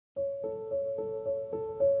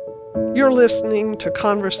You're listening to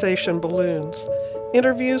Conversation Balloons,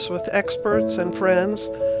 interviews with experts and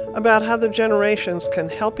friends about how the generations can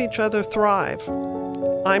help each other thrive.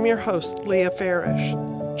 I'm your host, Leah Farish.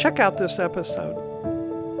 Check out this episode.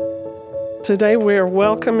 Today we are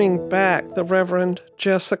welcoming back the Reverend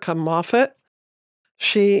Jessica Moffatt.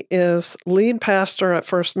 She is lead pastor at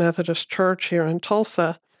First Methodist Church here in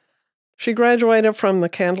Tulsa. She graduated from the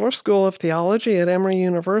Candler School of Theology at Emory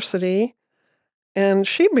University, and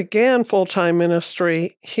she began full-time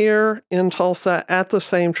ministry here in Tulsa at the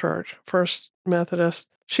same church, First Methodist.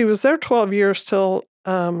 She was there 12 years till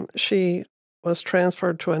she was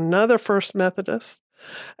transferred to another First Methodist.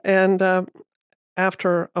 And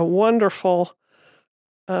after a wonderful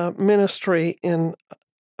ministry in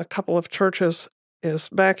a couple of churches, is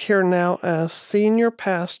back here now as senior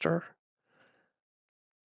pastor.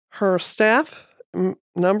 Her staff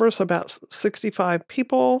numbers about 65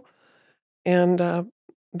 people, and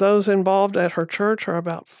those involved at her church are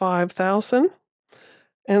about 5,000.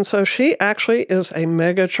 And so she actually is a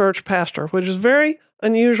mega church pastor, which is very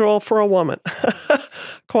unusual for a woman.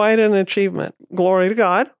 Quite an achievement. Glory to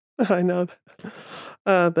God. I know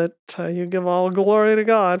that you give all glory to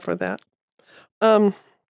God for that.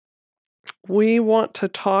 We want to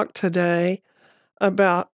talk today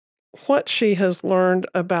about what she has learned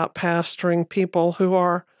about pastoring people who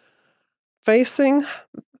are facing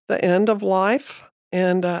the end of life,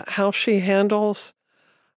 and how she handles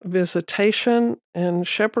visitation and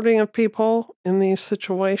shepherding of people in these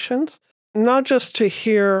situations. Not just to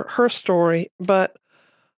hear her story, but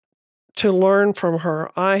to learn from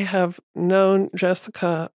her. I have known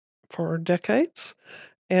Jessica for decades,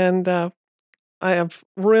 and I have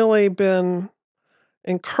really been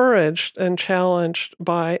encouraged and challenged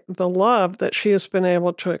by the love that she has been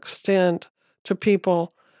able to extend to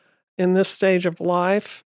people in this stage of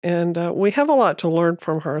life. And we have a lot to learn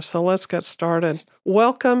from her, so let's get started.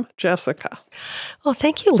 Welcome, Jessica. Well,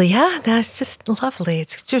 thank you, Leah. That's just lovely.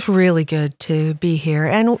 It's just really good to be here.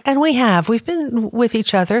 And we've been with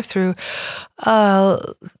each other through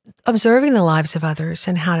observing the lives of others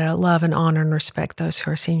and how to love and honor and respect those who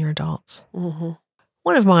are senior adults. Mm-hmm.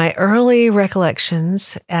 One of my early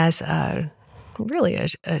recollections as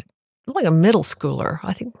like a middle schooler,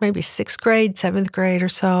 I think maybe 6th grade, 7th grade or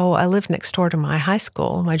so. I lived next door to my high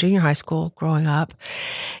school, my junior high school growing up.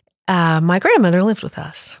 My grandmother lived with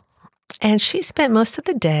us, and she spent most of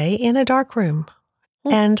the day in a dark room.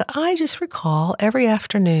 And I just recall every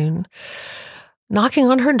afternoon knocking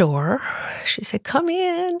on her door. She said, "Come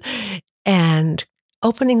in," and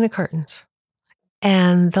opening the curtains.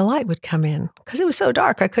 And the light would come in because it was so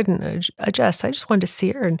dark I couldn't adjust. I just wanted to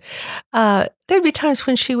see her. And there'd be times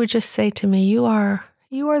when she would just say to me, "You are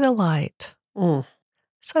the light." So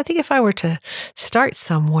I think if I were to start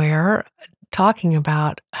somewhere talking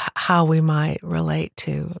about how we might relate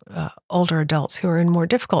to older adults who are in more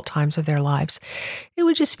difficult times of their lives, it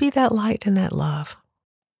would just be that light and that love.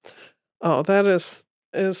 Oh, that is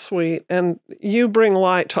sweet. And you bring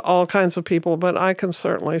light to all kinds of people, but I can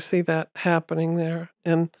certainly see that happening there.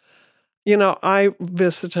 And, I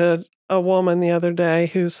visited a woman the other day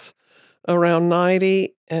who's around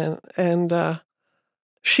 90, and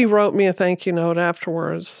she wrote me a thank you note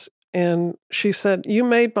afterwards, and she said, "You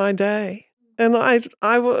made my day." And I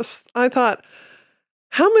thought,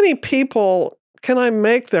 how many people can I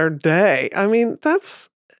make their day? I mean,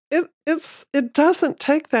 it doesn't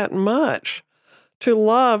take that much to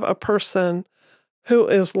love a person who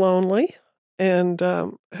is lonely and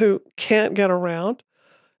who can't get around.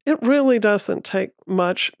 It really doesn't take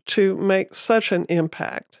much to make such an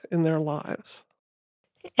impact in their lives.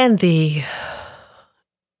 And the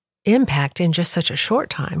impact in just such a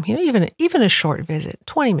short time, even a short visit,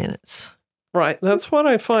 20 minutes. Right. That's what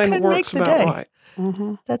I find Could works make the about day. right.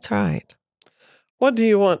 Mm-hmm. That's right. What do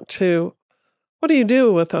you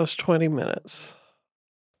do with those 20 minutes?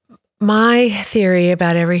 My theory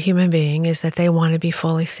about every human being is that they want to be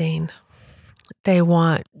fully seen. They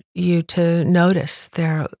want you to notice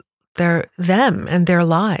them and their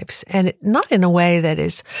lives, and not in a way that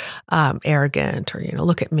is arrogant or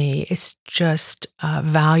look at me. It's just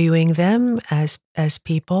valuing them as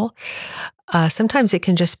people. Sometimes it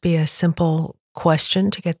can just be a simple question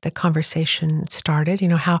to get the conversation started.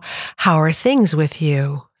 How are things with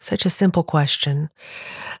you? Such a simple question.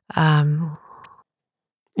 One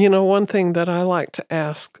thing that I like to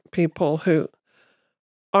ask people who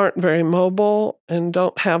aren't very mobile and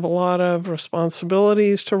don't have a lot of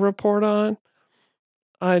responsibilities to report on,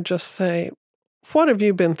 I just say, "What have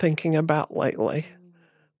you been thinking about lately?"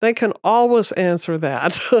 They can always answer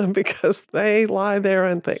that because they lie there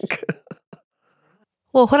and think.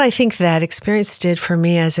 Well, what I think that experience did for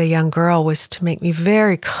me as a young girl was to make me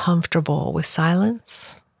very comfortable with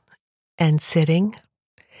silence and sitting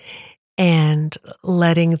and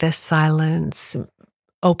letting the silence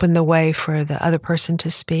open the way for the other person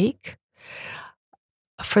to speak.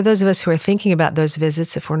 For those of us who are thinking about those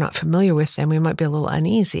visits, if we're not familiar with them, we might be a little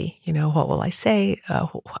uneasy. What will I say?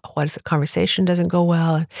 What if the conversation doesn't go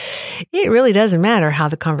well? And it really doesn't matter how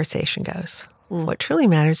the conversation goes. What truly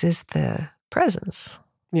matters is the presence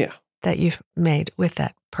that you've made with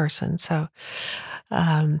that person. So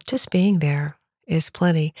just being there is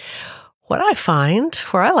plenty. What I find,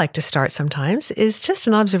 where I like to start sometimes, is just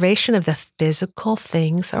an observation of the physical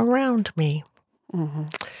things around me. Mm-hmm.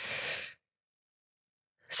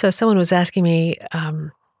 So someone was asking me,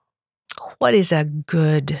 what is a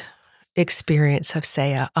good experience of,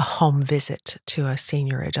 say, a home visit to a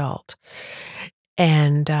senior adult?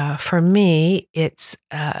 And for me, it's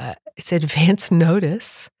advance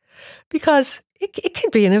notice, because it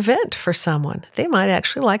could be an event for someone. They might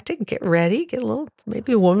actually like to get ready,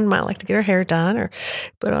 maybe a woman might like to get her hair done or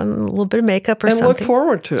put on a little bit of makeup or something. And look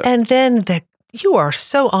forward to it. And then you are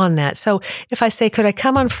so on that. So if I say, could I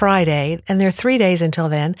come on Friday? And there are 3 days until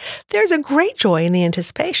then, there's a great joy in the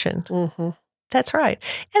anticipation. Mm-hmm. That's right.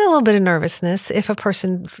 And a little bit of nervousness if a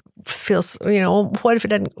person feels, what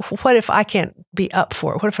if I can't be up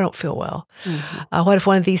for it? What if I don't feel well? Mm-hmm. What if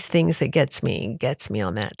one of these things that gets me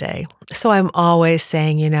on that day? So I'm always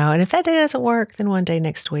saying, and if that day doesn't work, then one day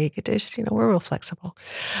next week. It just, we're real flexible.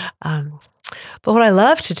 But what I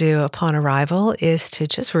love to do upon arrival is to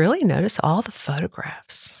just really notice all the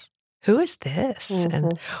photographs. Who is this? Mm-hmm.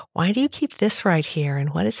 And why do you keep this right here?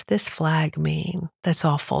 And what does this flag mean? That's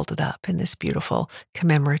all folded up in this beautiful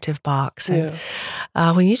commemorative box. And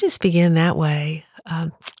when you just begin that way,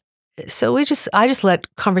 so I just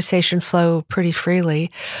let conversation flow pretty freely.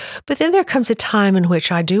 But then there comes a time in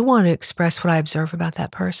which I do want to express what I observe about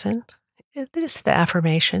that person. It's the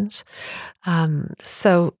affirmations.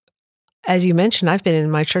 So as you mentioned, I've been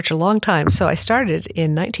in my church a long time. So I started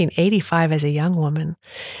in 1985 as a young woman.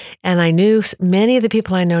 And I knew many of the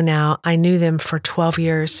people I know now, I knew them for 12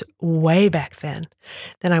 years way back then.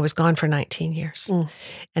 Then I was gone for 19 years.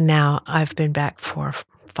 And now I've been back for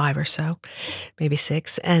 5 or so, maybe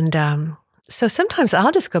 6. And so sometimes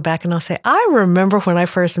I'll just go back and I'll say, I remember when I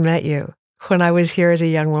first met you, when I was here as a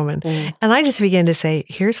young woman. And I just begin to say,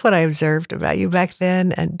 here's what I observed about you back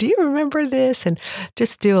then. And do you remember this? And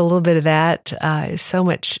just do a little bit of that is so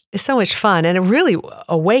much fun. And it really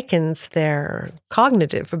awakens their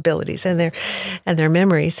cognitive abilities and their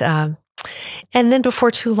memories. And then before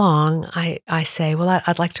too long, I say, well,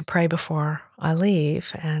 I'd like to pray before I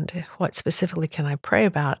leave. And what specifically can I pray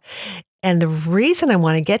about? And the reason I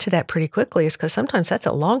want to get to that pretty quickly is because sometimes that's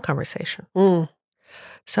a long conversation.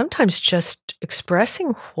 Sometimes just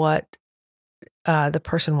expressing what the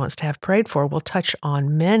person wants to have prayed for will touch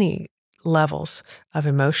on many levels of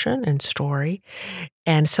emotion and story.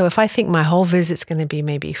 And so if I think my whole visit's going to be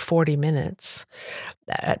maybe 40 minutes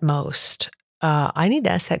at most, I need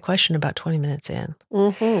to ask that question about 20 minutes in.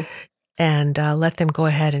 Mm-hmm. And let them go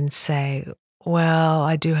ahead and say, well,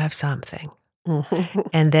 I do have something. Mm-hmm.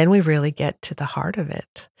 And then we really get to the heart of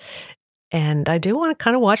it. And I do want to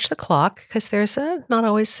kind of watch the clock because there's not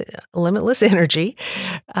always limitless energy.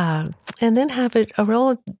 And then have a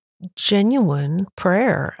real genuine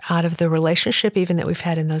prayer out of the relationship even that we've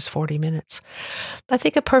had in those 40 minutes. I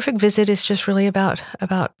think a perfect visit is just really about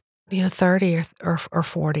 30 or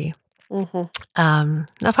 40. Mm-hmm.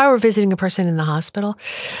 Now, if I were visiting a person in the hospital,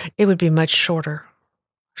 it would be much shorter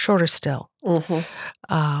still.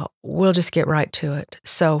 Mm-hmm. We'll just get right to it.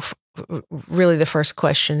 So really the first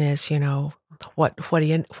question is, what do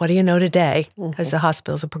you know today? Because the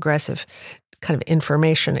hospital is a progressive kind of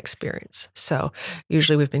information experience. So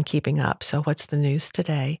usually we've been keeping up. So what's the news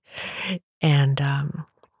today? And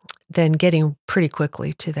then getting pretty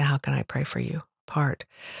quickly to the how can I pray for you part.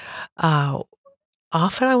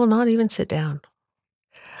 Often I will not even sit down.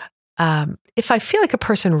 If I feel like a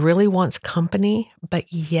person really wants company,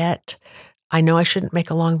 but yet I know I shouldn't make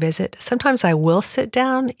a long visit, sometimes I will sit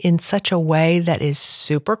down in such a way that is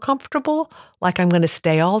super comfortable, like I'm going to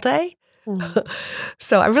stay all day.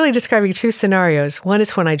 So I'm really describing 2 scenarios. One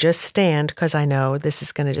is when I just stand because I know this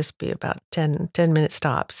is going to just be about 10-minute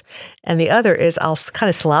stops. And the other is I'll kind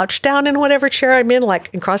of slouch down in whatever chair I'm in,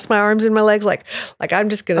 and cross my arms and my legs, like I'm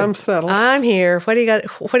just going to... I'm settled. I'm here. What do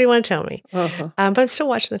you want to tell me? But I'm still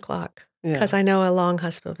watching the clock because I know a long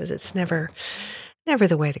hospital visit's never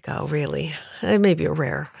the way to go, really. It may be a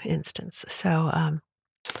rare instance. So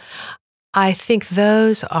I think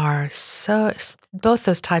both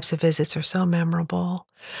those types of visits are so memorable.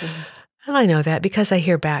 And I know that because I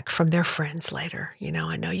hear back from their friends later. I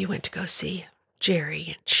know you went to go see Jerry,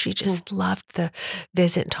 and she Mm. just loved the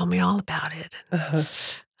visit and told me all about it. Uh-huh.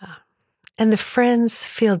 Uh, and the friends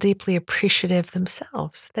feel deeply appreciative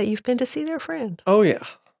themselves that you've been to see their friend. Oh, yeah.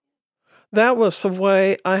 That was the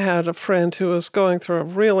way. I had a friend who was going through a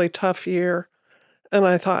really tough year, and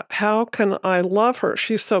I thought, how can I love her?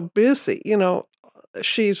 She's so busy.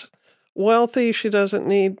 She's wealthy. She doesn't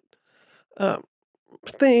need uh,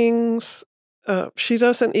 things. She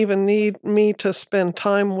doesn't even need me to spend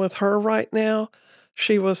time with her right now.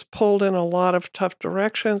 She was pulled in a lot of tough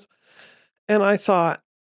directions. And I thought,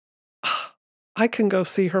 "Ah, I can go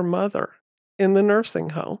see her mother in the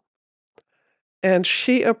nursing home." And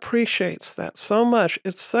she appreciates that so much.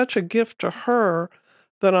 It's such a gift to her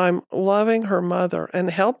that I'm loving her mother and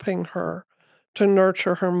helping her to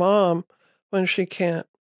nurture her mom when she can't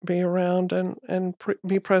be around and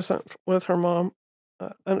be present with her mom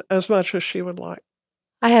as much as she would like.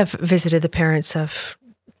 I have visited the parents of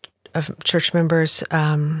church members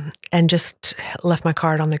and just left my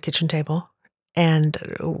card on their kitchen table and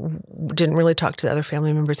didn't really talk to the other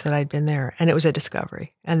family members that I'd been there. And it was a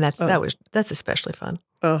discovery. And that's especially fun.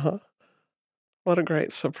 Uh-huh. What a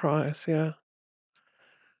great surprise, yeah.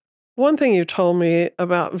 One thing you told me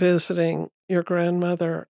about visiting your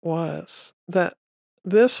grandmother was that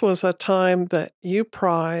this was a time that you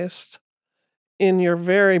prized in your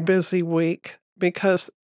very busy week because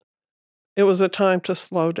it was a time to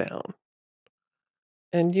slow down.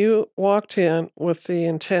 And you walked in with the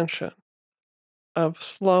intention of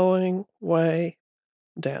slowing way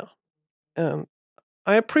down. And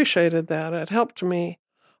I appreciated that. It helped me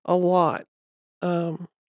a lot um,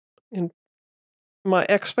 in my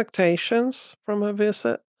expectations from a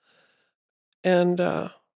visit and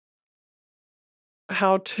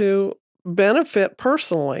how to benefit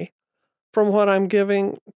personally from what I'm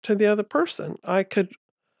giving to the other person. I could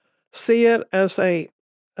see it as a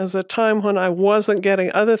time when I wasn't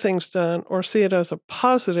getting other things done, or see it as a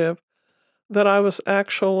positive that I was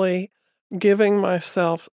actually giving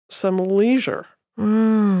myself some leisure.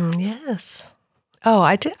 Yes. Oh,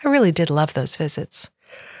 I really did love those visits.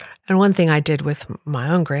 And one thing I did with my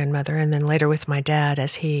own grandmother, and then later with my dad,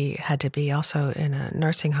 as he had to be also in a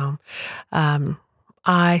nursing home,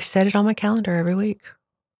 I set it on my calendar every week.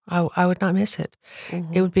 I would not miss it. It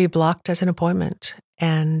Mhm. would be blocked as an appointment,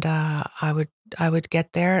 and I would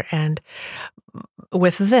get there, and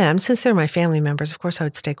with them, since they're my family members, of course, I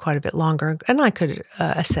would stay quite a bit longer, and I could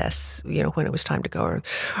assess, when it was time to go,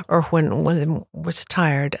 or when one of them was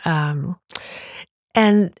tired. And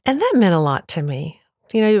that meant a lot to me.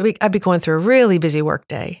 I'd be going through a really busy work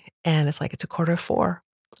day, and it's like, it's 3:45.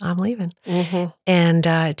 I'm leaving. Mhm. And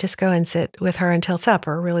just go and sit with her until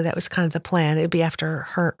supper. Really, that was kind of the plan. It'd be after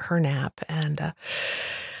her nap. And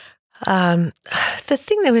um, the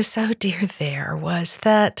thing that was so dear there was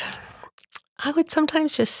that I would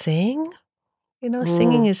sometimes just sing.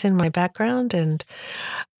 Singing Mm. is in my background, and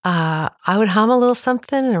I would hum a little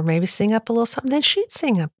something, or maybe sing up a little something. Then she'd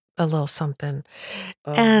sing up a little something.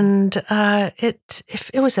 Oh. And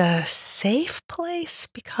it was a safe place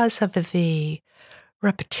because of the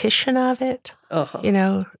repetition of it.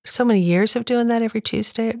 Uh-huh. So many years of doing that every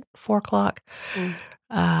Tuesday at 4:00. Mm.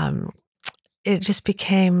 Um, it just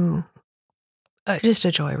became just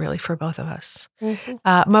a joy, really, for both of us. Mhm.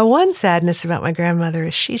 My one sadness about my grandmother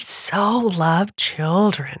is she so loved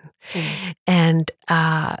children. Mm. And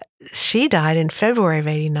she died in February of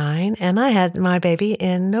 '89, and I had my baby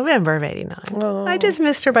in November of '89. I Oh. just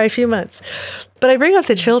missed her by a few months. But I bring up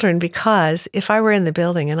the Mm. children because if I were in the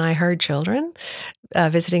building and I heard children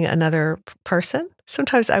visiting another person,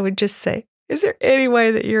 sometimes I would just say, is there any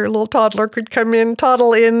way that your little toddler could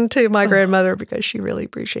toddle into my grandmother, because she really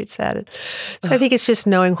appreciates that. And so I think it's just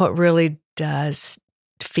knowing what really does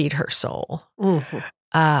feed her soul. Mhm.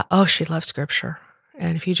 She loves scripture.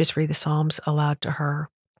 And if you just read the Psalms aloud to her,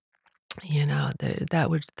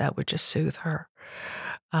 that would just soothe her.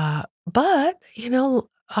 But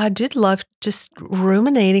I did love just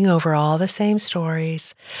ruminating over all the same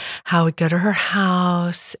stories. How we'd go to her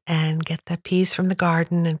house and get the peas from the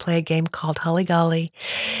garden and play a game called Hully Gully.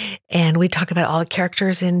 And we'd talk about all the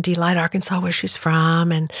characters in Delight, Arkansas, where she's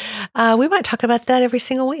from. And we might talk about that every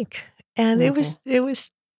single week. And it Mhm.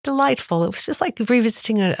 was delightful. It was just like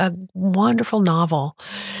revisiting a wonderful novel,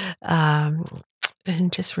 um,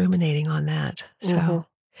 and just ruminating on that. Mhm. So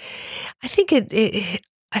I think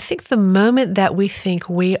I think the moment that we think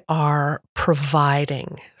we are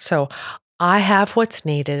providing. So I have what's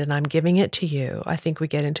needed and I'm giving it to you, I think we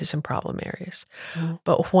get into some problem areas. Mm.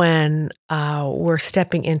 But when we're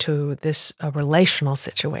stepping into this relational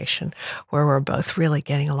situation where we're both really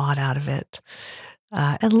getting a lot out of it,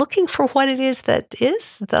 and looking for what it is that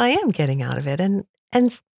I am getting out of it, and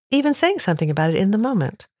even saying something about it in the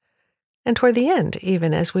moment, and toward the end,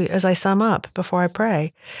 even as I sum up before I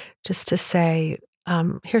pray, just to say,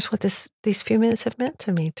 here's what these few minutes have meant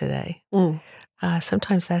to me today. Mm.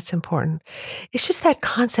 Sometimes that's important. It's just that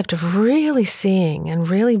concept of really seeing and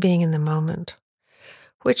really being in the moment,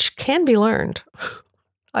 which can be learned.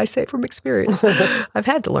 I say from experience. I've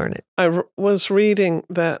had to learn it. I was reading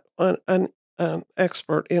that an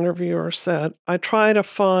expert interviewer said, I try to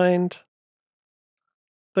find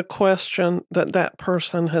the question that that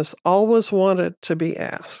person has always wanted to be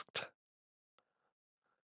asked.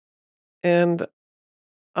 And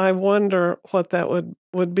I wonder what that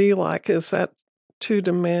would be like. Is that too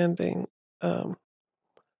demanding?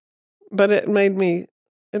 But it made me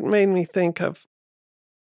think of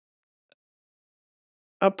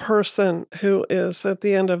a person who is at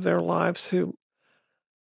the end of their lives who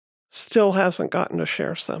still hasn't gotten to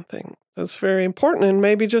share something that's very important and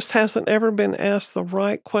maybe just hasn't ever been asked the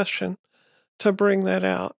right question to bring that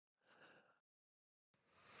out.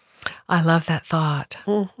 I love that thought.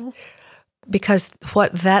 Mm-hmm. Because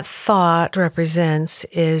what that thought represents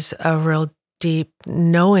is a real deep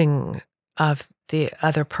knowing of the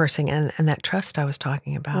other person and that trust I was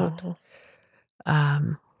talking about. Mm-hmm.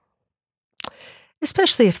 Um,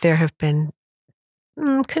 Especially if there have been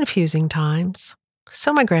confusing times.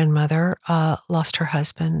 So my grandmother lost her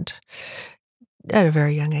husband at a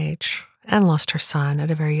very young age and lost her son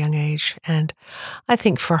at a very young age. And I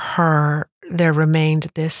think for her, there remained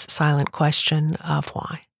this silent question of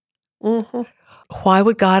why. Mm-hmm. Why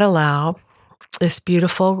would God allow this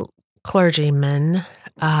beautiful clergyman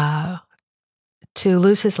to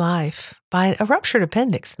lose his life by a ruptured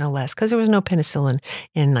appendix, no less, because there was no penicillin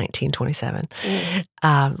in 1927.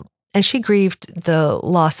 Mm-hmm. And she grieved the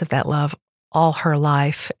loss of that love all her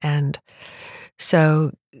life. And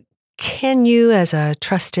so, can you, as a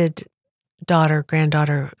trusted daughter,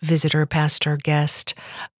 granddaughter, visitor, pastor, guest,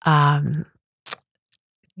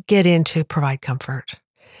 get in to provide comfort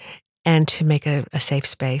and to make a safe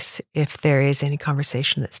space if there is any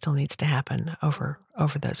conversation that still needs to happen over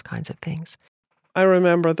those kinds of things? I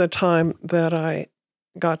remember the time that I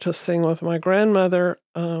got to sing with my grandmother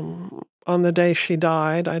on the day she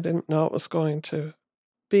died. I didn't know it was going to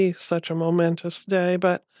be such a momentous day,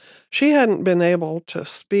 but she hadn't been able to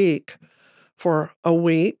speak for a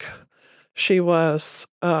week. She was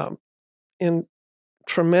in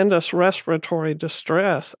tremendous respiratory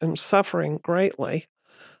distress and suffering greatly.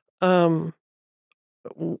 Um,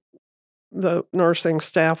 the nursing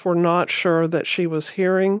staff were not sure that she was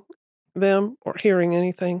hearing them or hearing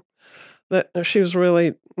anything, that she was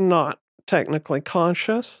really not technically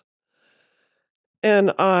conscious.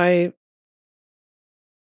 And I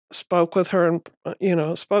spoke with her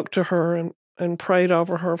and, spoke to her and prayed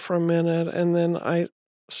over her for a minute. And then I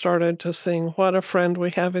started to sing, What a Friend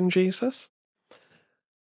We Have in Jesus.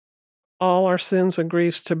 All our sins and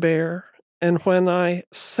griefs to bear. And when I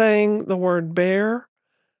sang the word bear,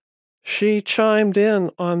 she chimed in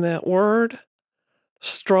on that word,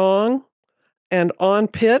 strong and on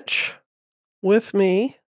pitch with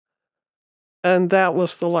me. And that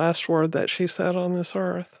was the last word that she said on this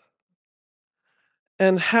earth.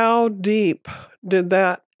 And how deep did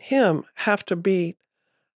that hymn have to be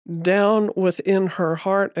down within her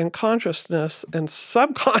heart and consciousness and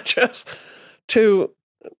subconscious to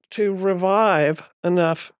revive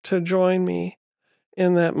enough to join me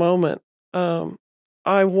in that moment?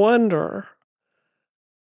 I wonder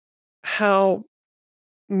how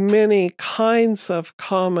many kinds of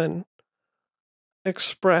common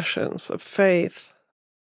expressions of faith,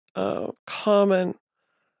 common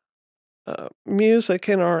music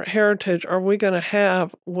in our heritage are we going to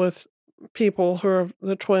have with people who are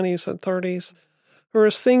the 20s and 30s who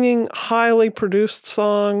are singing highly produced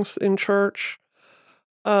songs in church?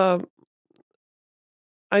 I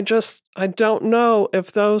don't know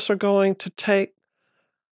if those are going to take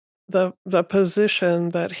the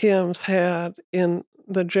position that hymns had in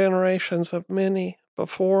the generations of many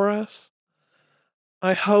before us.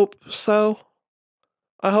 I hope so.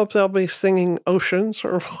 I hope they'll be singing oceans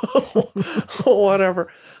or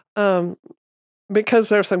whatever. Because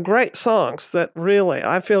there's some great songs that really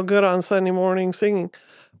I feel good on Sunday morning singing.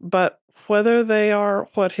 But whether they are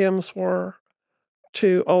what hymns were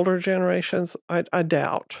to older generations, I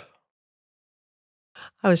doubt.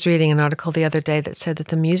 I was reading an article the other day that said that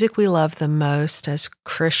the music we love the most as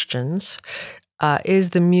Christians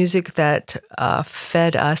is the music that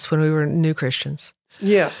fed us when we were new Christians.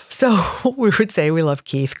 Yes. So we would say we love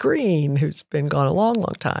Keith Green, who's been gone a long,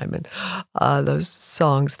 long time, and those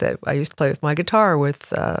songs that I used to play with my guitar with.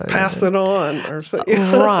 Pass It On, or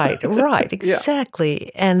something. Right, exactly.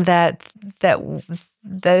 Yeah. And that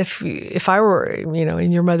if I were,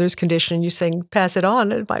 in your mother's condition and you sang Pass It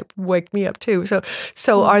On, it might wake me up too.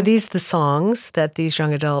 So are these the songs that these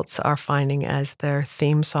young adults are finding as their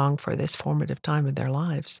theme song for this formative time in their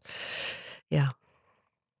lives? Yeah.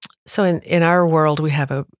 So in our world, we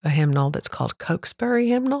have a hymnal that's called Cokesbury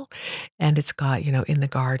Hymnal, and it's got, In the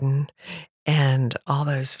Garden and all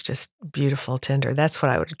those just beautiful, tender. That's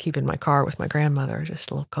what I would keep in my car with my grandmother,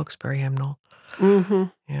 just a little Cokesbury Hymnal. Mm-hmm.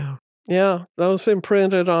 Yeah. Yeah, those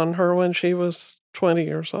imprinted on her when she was 20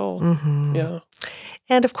 years old. Mm-hmm. Yeah.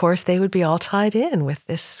 And of course, they would be all tied in with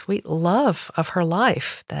this sweet love of her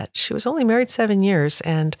life, that she was only married 7 years,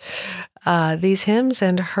 and these hymns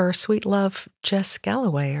and her sweet love, Jess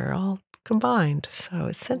Galloway, are all combined. So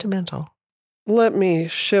it's sentimental. Let me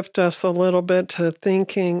shift us a little bit to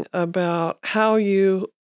thinking about how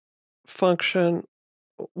you function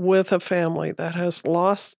with a family that has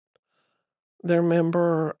lost their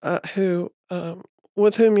member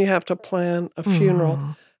with whom you have to plan a funeral.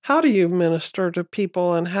 Mm-hmm. How do you minister to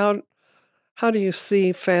people, and how do you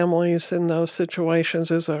see families in those situations?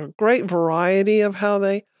 Is there a great variety of how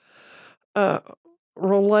they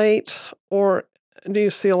relate, or do you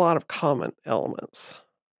see a lot of common elements?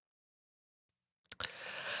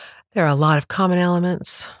 There are a lot of common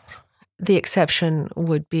elements. The exception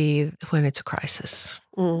would be when it's a crisis,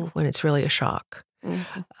 when it's really a shock.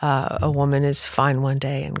 Mm-hmm. A woman is fine one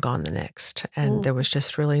day and gone the next, and there was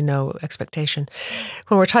just really no expectation.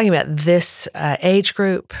 When we're talking about this age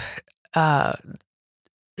group,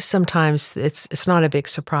 sometimes it's not a big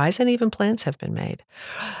surprise, and even plans have been made.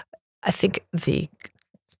 I think the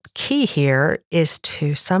key here is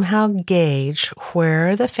to somehow gauge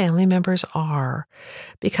where the family members are,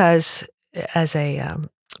 because as a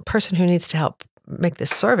person who needs to help make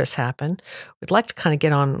this service happen, we'd like to kind of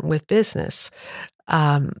get on with business.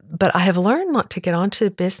 But I have learned not to get on to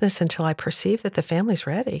business until I perceive that the family's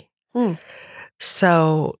ready.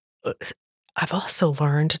 So I've also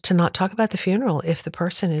learned to not talk about the funeral if the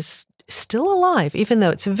person is still alive, even though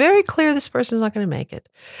it's very clear this person's not going to make it,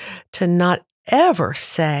 to not ever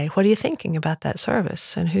say, what are you thinking about that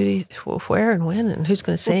service, and where and when, and who's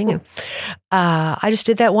going to sing? And I just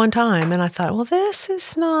did that one time, and I thought, well, this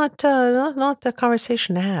is not the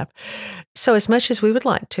conversation to have. So as much as we would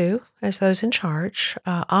like to, as those in charge,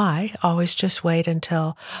 I always just wait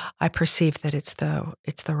until I perceive that it's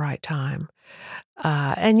the right time.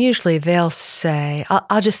 And usually they'll say,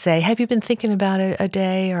 I'll just say, have you been thinking about it a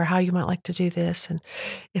day, or how you might like to do this? And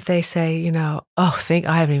if they say, I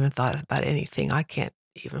haven't even thought about anything, I can't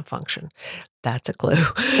even function, that's a clue.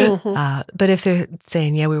 Mm-hmm. But if they're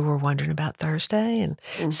saying, yeah, we were wondering about Thursday. And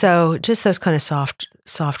so just those kind of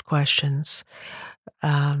soft questions.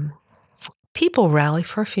 People rally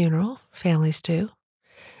for a funeral, families do.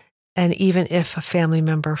 And even if a family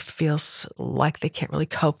member feels like they can't really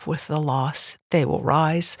cope with the loss, they will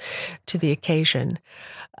rise to the occasion.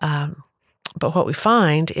 But what we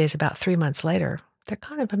find is about 3 months later, they're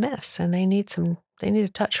kind of a mess, and they need a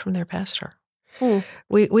touch from their pastor.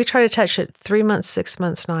 We try to touch it 3 months, 6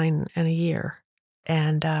 months, 9, and a year.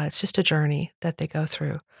 And it's just a journey that they go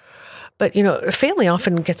through. But, a family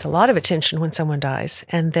often gets a lot of attention when someone dies,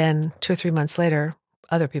 and then 2 or 3 months later,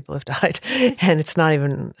 other people have died, and it's not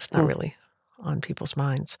really on people's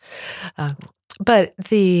minds. But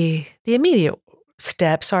the immediate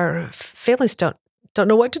steps are, families don't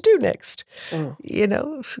know what to do next. You're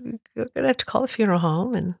going to have to call the funeral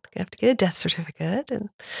home, and you have to get a death certificate, and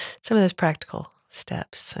some of those practical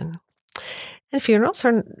steps. And funerals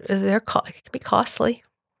it can be costly.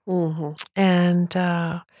 And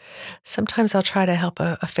sometimes I'll try to help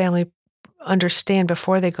a family understand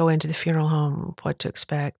before they go into the funeral home what to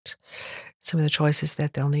expect, some of the choices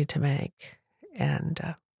that they'll need to make.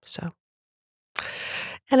 And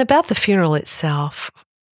and about the funeral itself,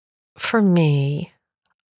 for me,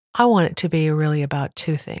 I want it to be really about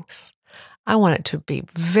two things. I want it to be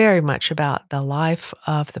very much about the life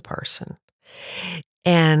of the person.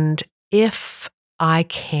 And if I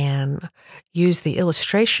can use the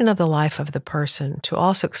illustration of the life of the person to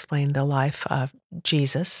also explain the life of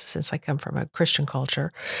Jesus, since I come from a Christian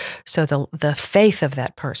culture, so the faith of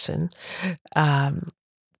that person,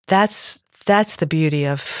 that's the beauty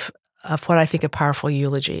of of what I think a powerful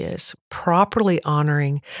eulogy is, properly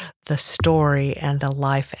honoring the story and the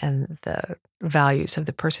life and the values of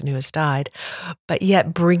the person who has died, but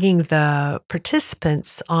yet bringing the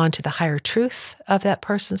participants onto the higher truth of that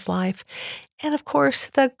person's life, and of course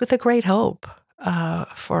the great hope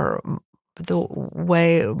for the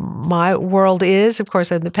way my world is. Of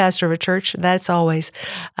course, I'm the pastor of a church. That's always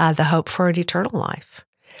the hope for an eternal life,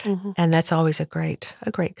 Mm-hmm. and that's always a great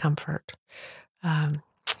comfort.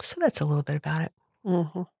 So that's a little bit about it.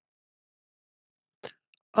 Mm-hmm.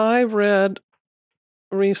 I read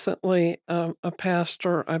recently a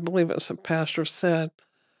pastor, I believe it's a pastor, said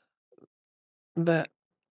that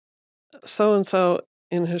so and so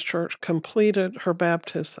in his church completed her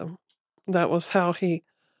baptism. That was how he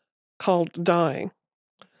called dying.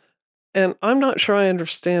 And I'm not sure I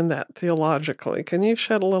understand that theologically. Can you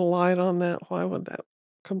shed a little light on that? Why would that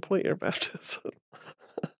complete your baptism?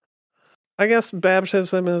 I guess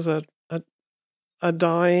baptism is a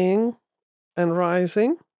dying and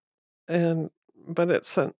rising, but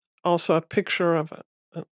it's also a picture of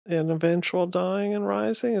an eventual dying and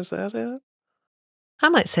rising. Is that it? I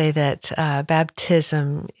might say that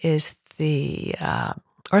baptism is the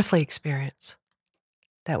earthly experience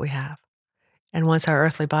that we have. And once our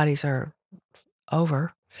earthly bodies are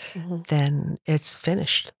over, Mm-hmm. then it's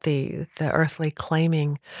finished. The earthly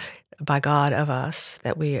claiming by God of us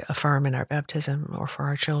that we affirm in our baptism or for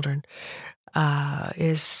our children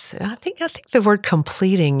is, I think the word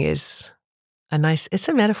completing is it's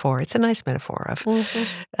a metaphor. It's a nice metaphor of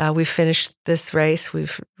Mm-hmm. we've finished this race,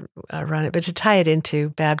 we've run it. But to tie it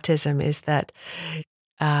into baptism is that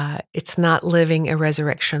it's not living a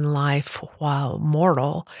resurrection life while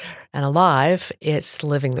mortal and alive. It's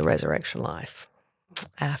living the resurrection life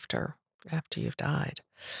after you've died.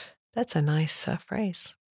 That's a nice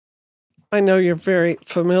phrase. I know you're very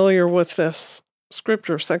familiar with this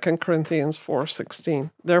scripture, 2 Corinthians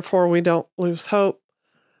 4:16. Therefore, we don't lose hope,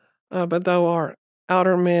 but though our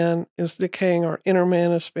outer man is decaying, our inner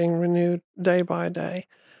man is being renewed day by day.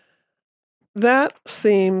 That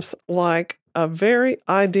seems like a very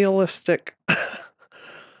idealistic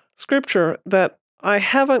scripture that I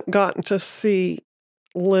haven't gotten to see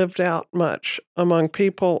lived out much among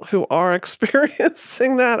people who are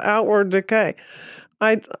experiencing that outward decay.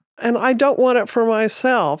 I don't want it for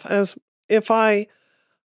myself, as if I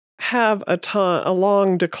have a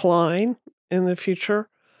long decline in the future.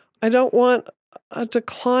 I don't want a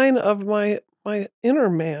decline of my inner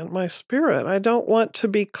man, my spirit. I don't want to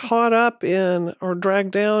be caught up in or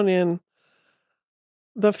dragged down in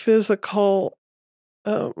the physical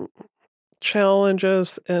um,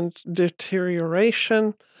 challenges and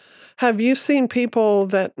deterioration. Have you seen people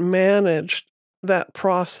that managed that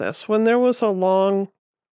process when there was a long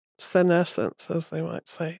senescence, as they might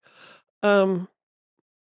say? Um,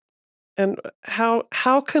 and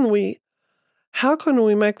how can we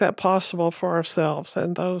make that possible for ourselves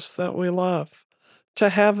and those that we love to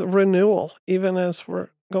have renewal even as we're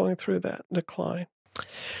going through that decline?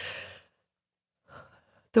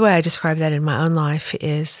 The way I describe that in my own life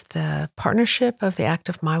is the partnership of the act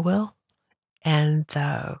of my will and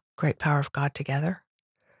the great power of God together.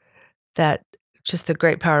 That just the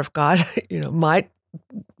great power of God, might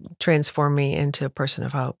transform me into a person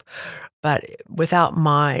of hope. But without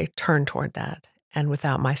my turn toward that and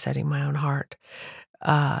without my setting my own heart,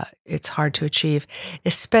 it's hard to achieve,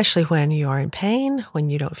 especially when you are in pain, when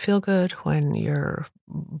you don't feel good, when you're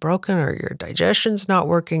broken or your digestion's not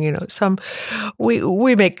working.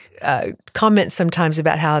 We make comments sometimes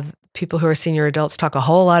about how people who are senior adults talk a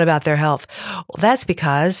whole lot about their health. Well, that's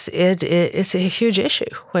because it's a huge issue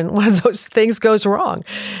when one of those things goes wrong.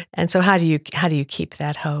 And so, how do you keep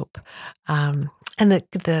that hope? And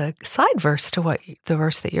the side verse to the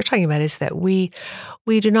verse that you're talking about is that we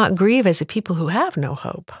do not grieve as a people who have no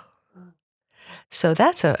hope. So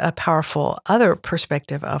that's a powerful other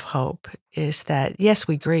perspective of hope, is that, yes,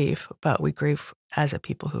 we grieve, but we grieve as a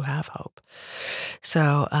people who have hope.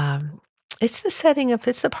 So it's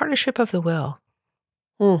the partnership of the will.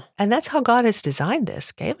 Mm. And that's how God has designed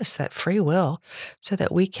this, gave us that free will so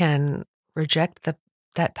that we can reject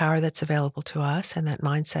that power that's available to us and that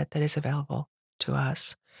mindset that is available to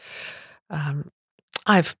us.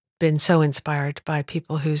 I've been so inspired by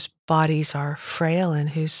people whose bodies are frail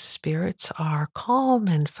and whose spirits are calm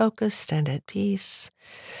and focused and at peace.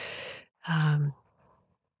 Um,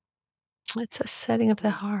 it's a setting of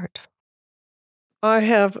the heart. I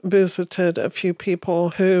have visited a few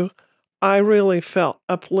people who I really felt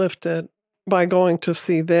uplifted by going to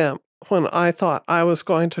see them when I thought I was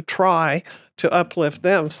going to try to uplift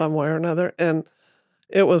them some way or another. And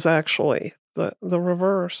it was actually the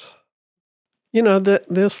reverse.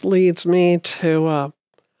 This leads me to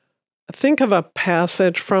think of a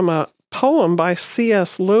passage from a poem by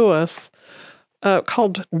C.S. Lewis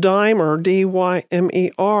called Dymer,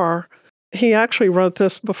 D-Y-M-E-R. He actually wrote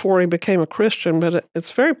this before he became a Christian, but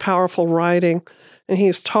it's very powerful writing. And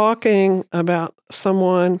he's talking about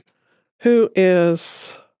someone who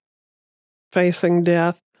is facing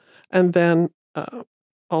death. And then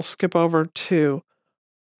I'll skip over to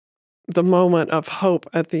the moment of hope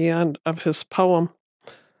at the end of his poem.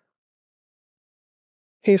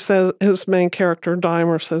 He says, his main character,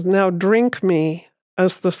 Dymer, says, "Now drink me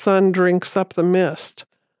as the sun drinks up the mist.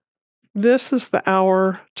 This is the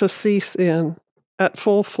hour to cease in at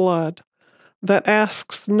full flood that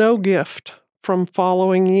asks no gift from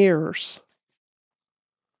following years."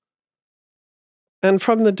 And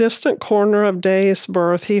from the distant corner of day's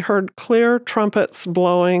birth, he heard clear trumpets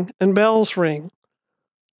blowing and bells ring,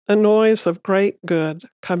 a noise of great good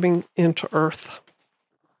coming into earth.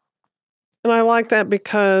 And I like that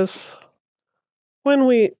because when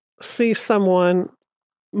we see someone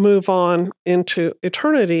move on into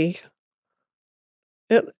eternity,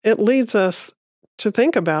 it leads us to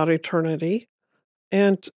think about eternity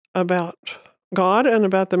and about God and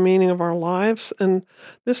about the meaning of our lives. And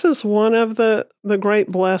this is one of the great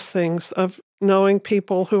blessings of knowing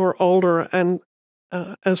people who are older, and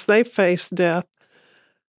as they face death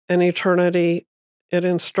and eternity, it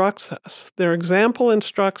instructs us. Their example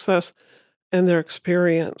instructs us, and their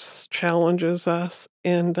experience challenges us.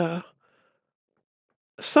 And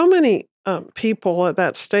so many people at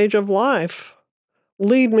that stage of life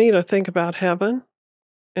lead me to think about heaven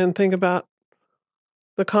and think about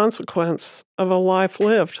the consequence of a life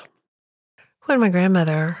lived. When my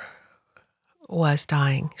grandmother was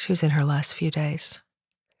dying, she was in her last few days,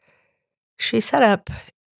 she sat up.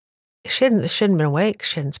 She hadn't been awake.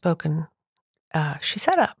 She hadn't spoken. She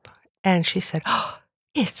sat up and she said, "Oh,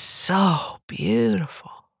 it's so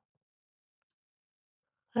beautiful."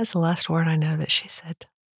 That's the last word I know that she said.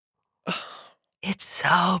 It's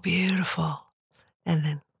so beautiful. And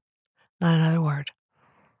then not another word.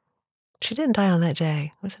 She didn't die on that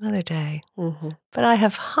day. It was another day. Mm-hmm. But I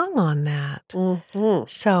have hung on that. Mm-hmm.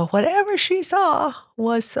 So whatever she saw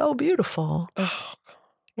was so beautiful Oh,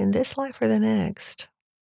 in this life or the next.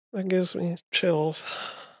 that gives me chills.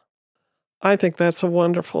 I think that's a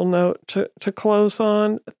wonderful note to close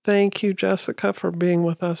on. Thank you, Jessica, for being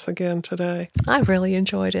with us again today. I really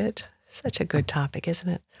enjoyed it. Such a good topic, isn't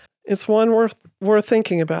it? It's one worth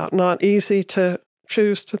thinking about. Not easy to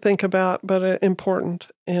choose to think about, but important.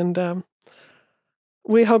 And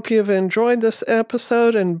we hope you've enjoyed this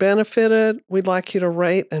episode and benefited. We'd like you to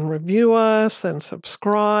rate and review us and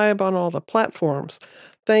subscribe on all the platforms.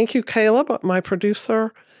 Thank you, Caleb, my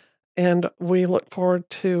producer, and we look forward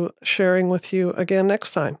to sharing with you again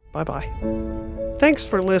next time. Bye-bye. Thanks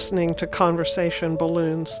for listening to Conversation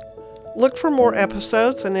Balloons. Look for more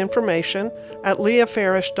episodes and information at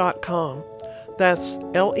leahfarish.com. That's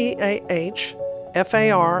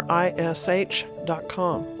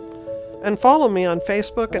LEAHFARISH.com. And follow me on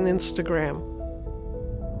Facebook and Instagram.